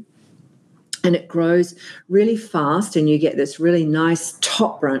grow and it grows really fast and you get this really nice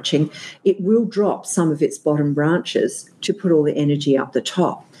top branching, it will drop some of its bottom branches to put all the energy up the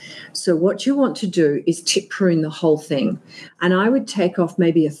top. So what you want to do is tip prune the whole thing. And I would take off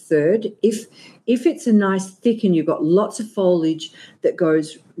maybe a third. If it's a nice thick and you've got lots of foliage that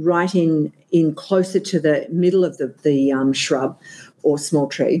goes right in closer to the middle of the shrub or small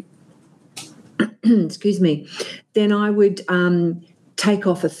tree, excuse me, then I would take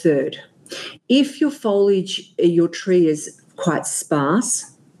off a third. If your foliage, your tree is quite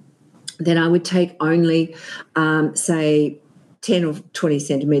sparse, then I would take only, say, 10 or 20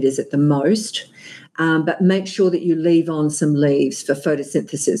 centimetres at the most, but make sure that you leave on some leaves for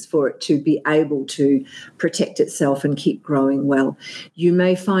photosynthesis for it to be able to protect itself and keep growing well. You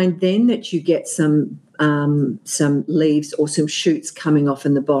may find then that you get some leaves or some shoots coming off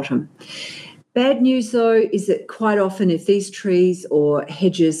in the bottom. Bad news, though, is that quite often if these trees or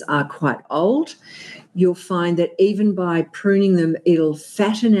hedges are quite old, you'll find that even by pruning them, it'll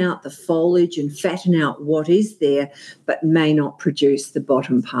fatten out the foliage and fatten out what is there, but may not produce the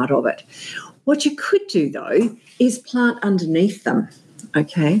bottom part of it. What you could do, though, is plant underneath them.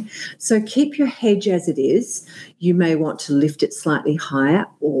 Okay, so keep your hedge as it is. You may want to lift it slightly higher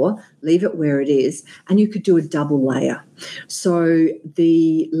or leave it where it is, and you could do a double layer. So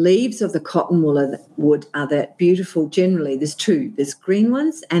the leaves of the cottonwood are that beautiful. Generally, there's two. There's green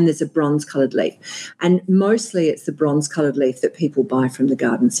ones and there's a bronze-coloured leaf. And mostly it's the bronze-coloured leaf that people buy from the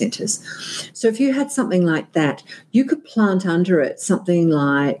garden centres. So if you had something like that, you could plant under it something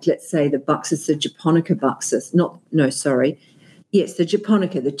like, let's say, the Buxus, the Japonica Buxus. Yes, the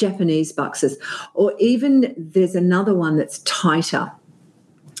Japonica, the Japanese Buxus, or even there's another one that's tighter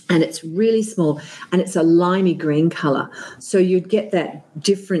and it's really small and it's a limey green colour. So you'd get that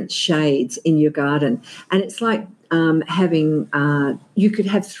different shades in your garden. And it's like you could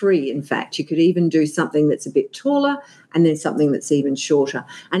have three, in fact. You could even do something that's a bit taller and then something that's even shorter.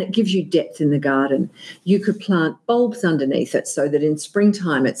 And it gives you depth in the garden. You could plant bulbs underneath it so that in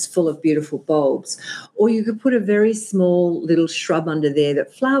springtime it's full of beautiful bulbs. Or you could put a very small little shrub under there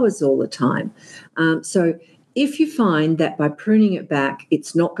that flowers all the time. So if you find that by pruning it back,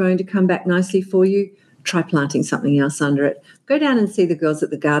 it's not going to come back nicely for you, try planting something else under it. Go down and see the girls at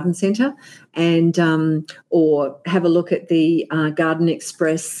the garden centre and or have a look at the Garden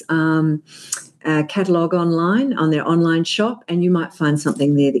Express catalogue online on their online shop, and you might find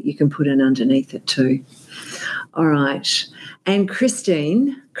something there that you can put in underneath it too. All right. And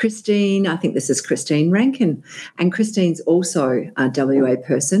Christine, I think this is Christine Rankin, and Christine's also a WA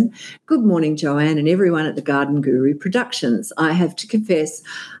person. Good morning, Joanne, and everyone at the Garden Guru Productions. I have to confess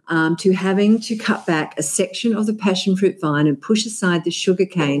to having to cut back a section of the passion fruit vine and push aside the sugar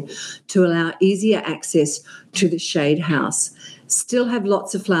cane to allow easier access to the shade house. Still have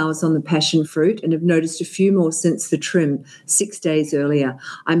lots of flowers on the passion fruit and have noticed a few more since the trim 6 days earlier.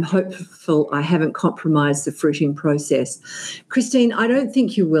 I'm hopeful I haven't compromised the fruiting process. Christine, I don't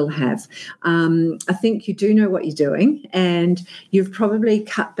think you will have. I think you do know what you're doing, and you've probably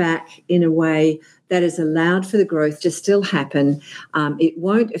cut back in a way that has allowed for the growth to still happen. It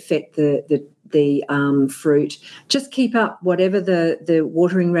won't affect the fruit. Just keep up whatever the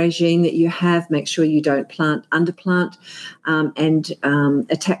watering regime that you have. Make sure you don't underplant and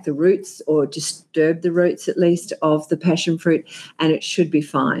attack the roots or disturb the roots at least of the passion fruit, and it should be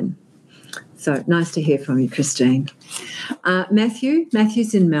fine. So nice to hear from you, Christine.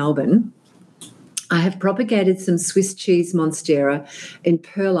 Matthew's in Melbourne. I have propagated some Swiss cheese monstera in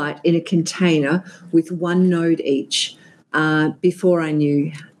perlite in a container with one node each before I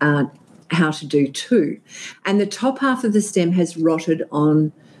knew how to do two. And the top half of the stem has rotted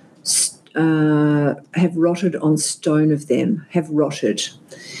on stone of them, have rotted.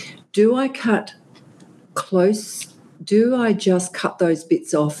 Do I just cut those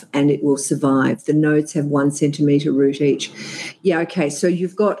bits off and it will survive? The nodes have 1 centimetre root each. Yeah, okay, so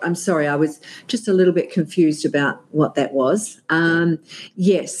you've got, I'm sorry, I was just a little bit confused about what that was.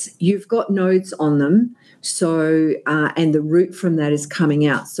 Yes, you've got nodes on them. So, and the root from that is coming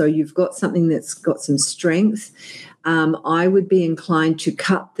out. So you've got something that's got some strength. I would be inclined to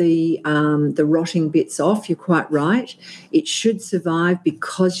cut the rotting bits off. You're quite right. It should survive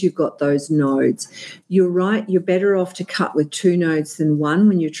because you've got those nodes. You're right. You're better off to cut with 2 nodes than 1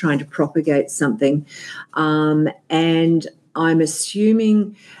 when you're trying to propagate something. And I'm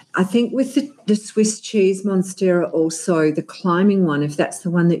assuming, I think with the Swiss cheese monstera also, the climbing one, if that's the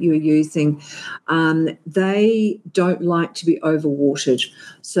one that you're using, they don't like to be overwatered.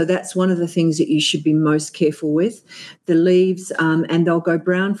 So that's one of the things that you should be most careful with. The leaves, and they'll go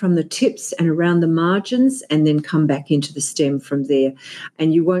brown from the tips and around the margins and then come back into the stem from there.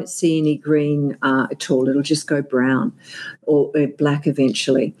 And you won't see any green at all. It'll just go brown or black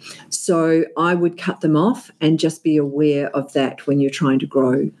eventually. So I would cut them off and just be aware of that when you're trying to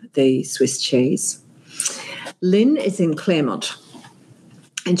grow the Swiss cheese. Lynn is in Claremont.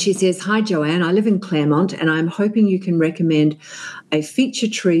 And she says, "Hi, Joanne. I live in Claremont and I'm hoping you can recommend a feature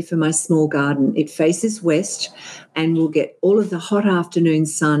tree for my small garden. It faces west and will get all of the hot afternoon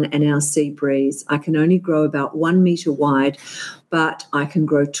sun and our sea breeze. I can only grow about 1 metre wide, but I can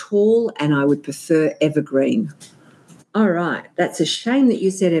grow tall and I would prefer evergreen." All right. That's a shame that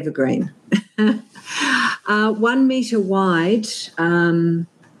you said evergreen. 1 metre wide,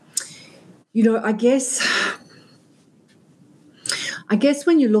 I guess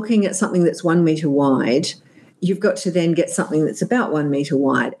when you're looking at something that's 1 metre wide, you've got to then get something that's about 1 metre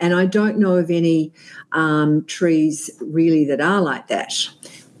wide. And I don't know of any trees really that are like that.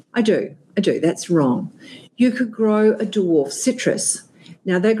 I do. That's wrong. You could grow a dwarf citrus.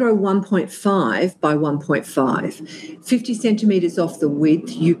 Now, they grow 1.5 by 1.5. 50 centimetres off the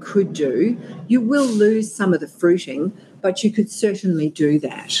width you could do. You will lose some of the fruiting, but you could certainly do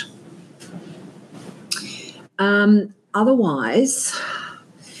that. Otherwise,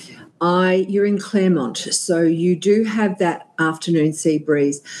 you're in Claremont, so you do have that afternoon sea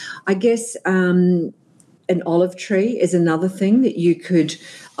breeze. I guess an olive tree is another thing that you could.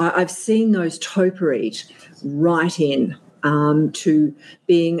 I've seen those topiary right in to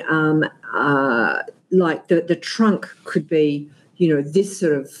being like the trunk could be, this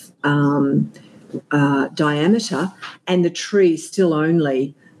sort of diameter, and the tree still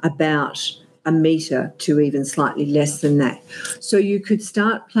only about a metre to even slightly less than that. So you could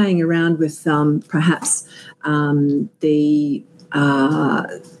start playing around with perhaps the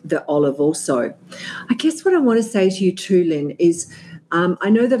olive also. I guess what I want to say to you too, Lynn, is I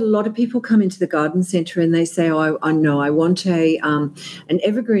know that a lot of people come into the garden centre and they say, oh, I know I want an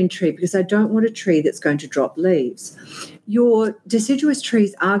evergreen tree because I don't want a tree that's going to drop leaves. Your deciduous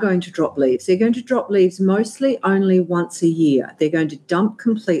trees are going to drop leaves. They're going to drop leaves mostly only once a year. They're going to dump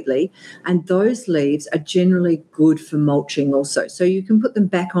completely, and those leaves are generally good for mulching also. So you can put them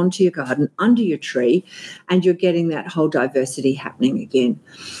back onto your garden under your tree, and you're getting that whole diversity happening again.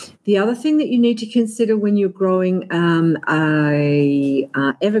 The other thing that you need to consider when you're growing a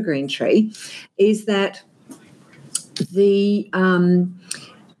evergreen tree is that the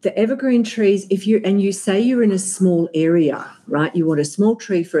evergreen trees, you say you're in a small area, right? You want a small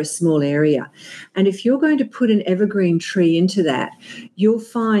tree for a small area. And if you're going to put an evergreen tree into that, you'll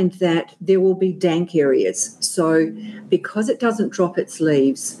find that there will be dank areas. So because it doesn't drop its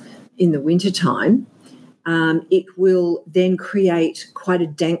leaves in the wintertime, it will then create quite a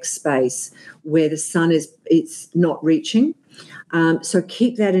dank space where the sun it's not reaching. So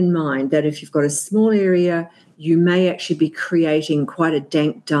keep that in mind, that if you've got a small area, you may actually be creating quite a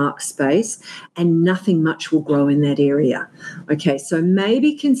dank, dark space, and nothing much will grow in that area. Okay, so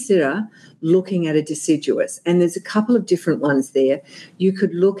maybe consider looking at a deciduous, and there's a couple of different ones there. You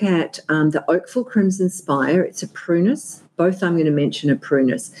could look at the Oakville Crimson Spire. It's a prunus. Both I'm going to mention are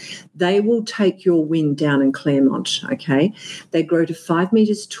prunus. They will take your wind down in Claremont, okay? They grow to 5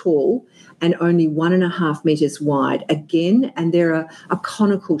 metres tall and only 1.5 metres wide. Again, and they're a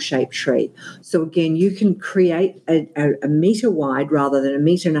conical shaped tree. So again, you can create a metre wide rather than 1.5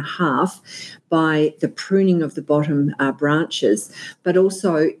 metres by the pruning of the bottom branches. But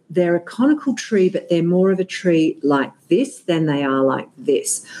also they're a conical tree, but they're more of a tree like this than they are like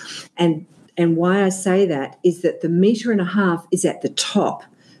this. And why I say that is that the 1.5 metres is at the top,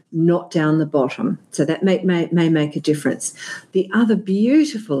 not down the bottom. So that may make a difference. The other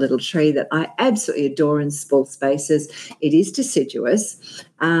beautiful little tree that I absolutely adore in small spaces, it is deciduous,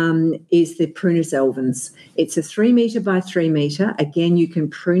 is the Prunus albens. It's a 3 metre by 3 metre. Again, you can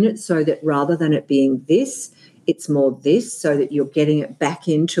prune it so that rather than it being this, it's more this, so that you're getting it back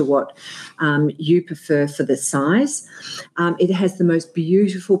into what you prefer for the size. It has the most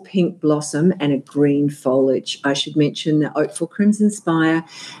beautiful pink blossom and a green foliage. I should mention that Oakville Crimson Spire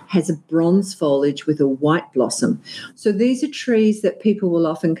has a bronze foliage with a white blossom. So these are trees that people will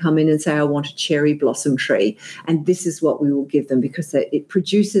often come in and say, I want a cherry blossom tree, and this is what we will give them because it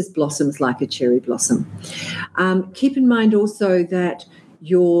produces blossoms like a cherry blossom. Keep in mind also that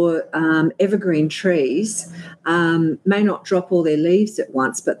your evergreen trees may not drop all their leaves at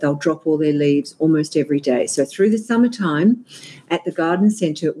once, but they'll drop all their leaves almost every day. So through the summertime at the garden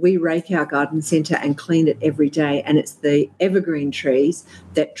centre, we rake our garden centre and clean it every day, and it's the evergreen trees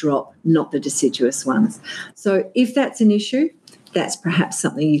that drop, not the deciduous ones. So if that's an issue, that's perhaps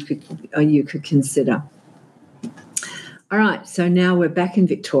something you could consider. All right, so now we're back in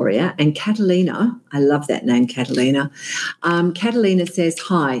Victoria, and Catalina, I love that name, Catalina. Catalina says,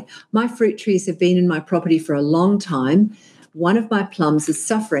 hi, my fruit trees have been in my property for a long time. One of my plums is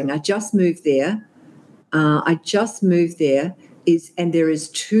suffering. I just moved there. And there is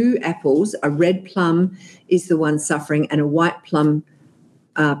 2 apples. A red plum is the one suffering, and a white plum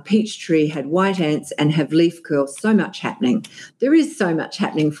peach tree had white ants and have leaf curl. So much happening. There is so much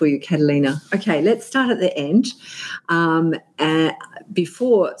happening for you, Catalina. Okay, let's start at the end.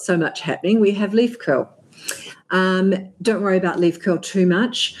 Before so much happening, we have leaf curl. Don't worry about leaf curl too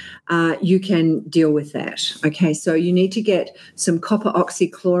much. You can deal with that. Okay, so you need to get some copper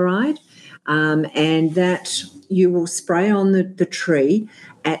oxychloride, and that you will spray on the tree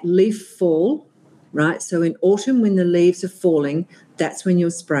at leaf fall, right? So in autumn when the leaves are falling, that's when you'll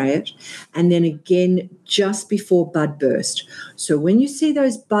spray it. And then again just before bud burst. So when you see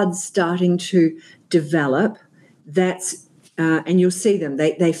those buds starting to develop, and you'll see them,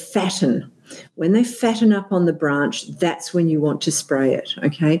 they fatten. When they fatten up on the branch, that's when you want to spray it,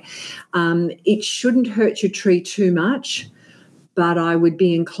 okay? It shouldn't hurt your tree too much, but I would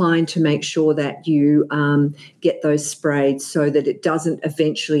be inclined to make sure that you get those sprayed so that it doesn't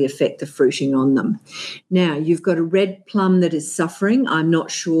eventually affect the fruiting on them. Now, you've got a red plum that is suffering. I'm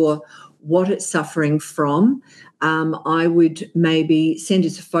not sure what it's suffering from. I would maybe send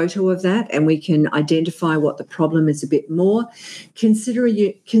us a photo of that and we can identify what the problem is a bit more. Consider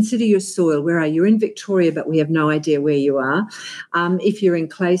your soil. Where are you? You're in Victoria, but we have no idea where you are. If you're in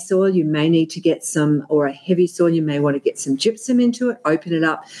clay soil, you may need to get some, or a heavy soil, you may want to get some gypsum into it, open it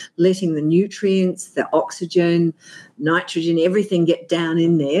up, letting the nutrients, the oxygen, nitrogen, everything get down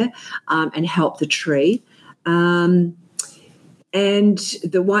in there and help the tree. And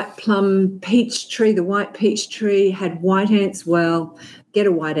the white peach tree had white ants. Well, get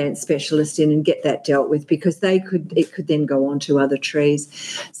a white ant specialist in and get that dealt with, because it could then go on to other trees.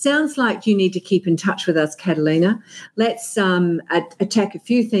 Sounds like you need to keep in touch with us, Catalina. Let's attack a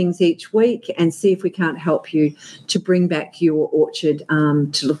few things each week and see if we can't help you to bring back your orchard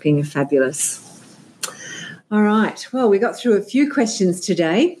to looking fabulous. All right. Well, we got through a few questions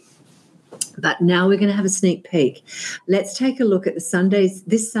today, but now we're going to have a sneak peek. Let's take a look at this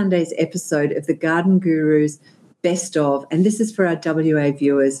Sunday's episode of the Garden Gurus Best Of, and this is for our WA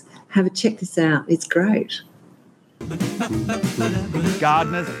viewers. Check this out. It's great.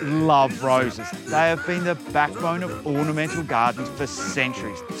 Gardeners love roses. They have been the backbone of ornamental gardens for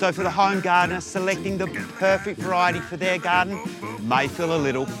centuries. So for the home gardener, selecting the perfect variety for their garden may feel a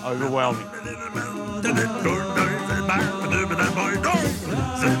little overwhelming.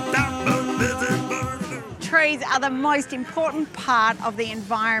 Trees are the most important part of the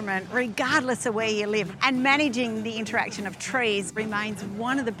environment, regardless of where you live. And managing the interaction of trees remains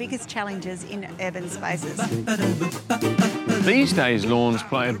one of the biggest challenges in urban spaces. These days, lawns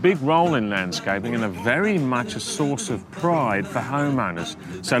play a big role in landscaping and are very much a source of pride for homeowners.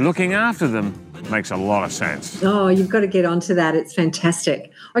 So looking after them makes a lot of sense. Oh, you've got to get onto that. It's fantastic.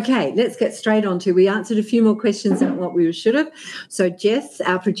 Okay, let's get straight on to. We answered a few more questions than what we should have. So Jess,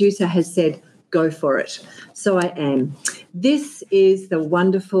 our producer, has said, go for it. So I am. This is the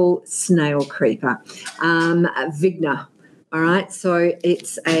wonderful snail creeper, Vigna. All right, so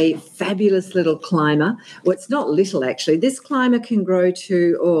it's a fabulous little climber. Well, it's not little, actually. This climber can grow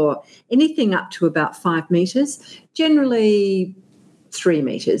to anything up to about 5 metres. Generally, 3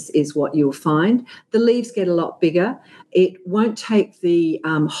 metres is what you'll find. The leaves get a lot bigger. It won't take the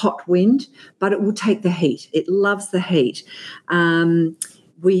hot wind, but it will take the heat. It loves the heat.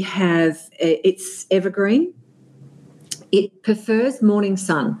 It's evergreen. It prefers morning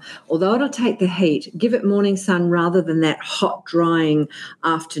sun. Although it'll take the heat, give it morning sun rather than that hot, drying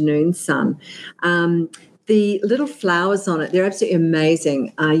afternoon sun. The little flowers on it, they're absolutely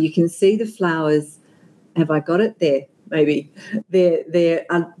amazing. You can see the flowers. Have I got it there? Maybe. They're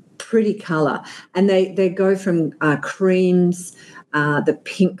a pretty colour. And they go from creams, the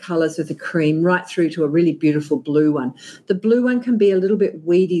pink colours with the cream, right through to a really beautiful blue one. The blue one can be a little bit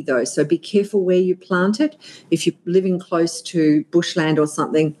weedy though, so be careful where you plant it. If you're living close to bushland or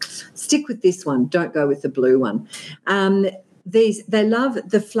something, stick with this one. Don't go with the blue one. They love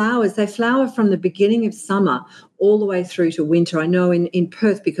the flowers. They flower from the beginning of summer all the way through to winter. I know in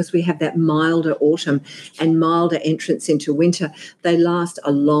Perth, because we have that milder autumn and milder entrance into winter, they last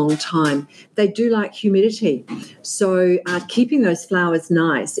a long time. They do like humidity. So keeping those flowers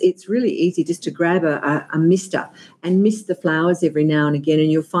nice, it's really easy just to grab a mister and mist the flowers every now and again,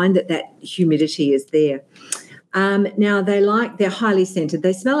 and you'll find that humidity is there. Now, they're highly scented.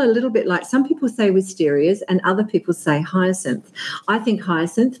 They smell a little bit like, some people say wisterias and other people say hyacinth. I think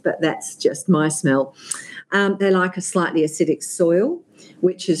hyacinth, but that's just my smell. They like a slightly acidic soil,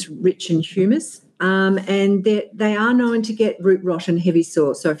 which is rich in humus. And they are known to get root rot in heavy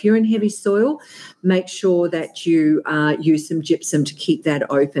soil. So if you're in heavy soil, make sure that you use some gypsum to keep that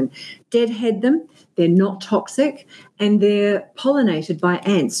open. Deadhead them. They're not toxic, and they're pollinated by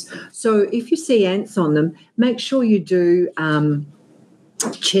ants. So if you see ants on them, make sure you do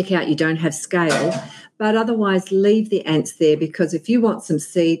check out you don't have scale, but otherwise leave the ants there, because if you want some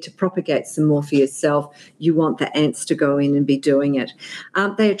seed to propagate some more for yourself, you want the ants to go in and be doing it.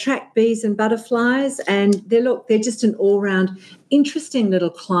 They attract bees and butterflies, and they're just an all-round interesting little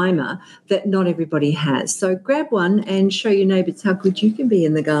climber that not everybody has. So grab one and show your neighbours how good you can be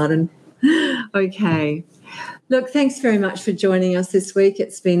in the garden. Okay, Look, thanks very much for joining us this week.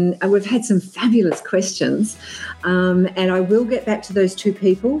 We've had some fabulous questions, and I will get back to those two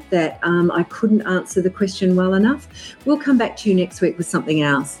people that I couldn't answer the question well enough. We'll come back to you next week with something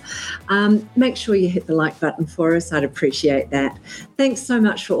else. Make sure you hit the like button for us. I'd appreciate that. Thanks so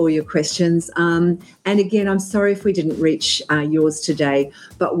much for all your questions. And again, I'm sorry if we didn't reach yours today,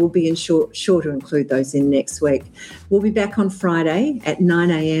 but we'll be sure to include those in next week. We'll be back on Friday at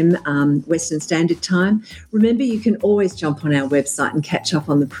 9 a.m. Western Standard Time. Remember, you can always jump on our website and catch up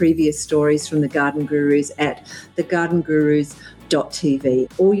on the previous stories from the Garden Gurus at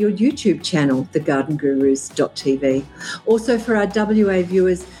thegardengurus.tv or your YouTube channel, thegardengurus.tv. Also, for our WA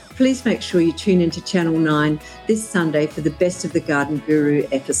viewers, please make sure you tune into Channel 9 this Sunday for the Best of the Garden Guru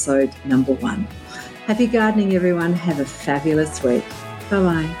episode number 1. Happy gardening, everyone. Have a fabulous week.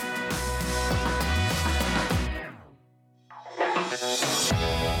 Bye-bye.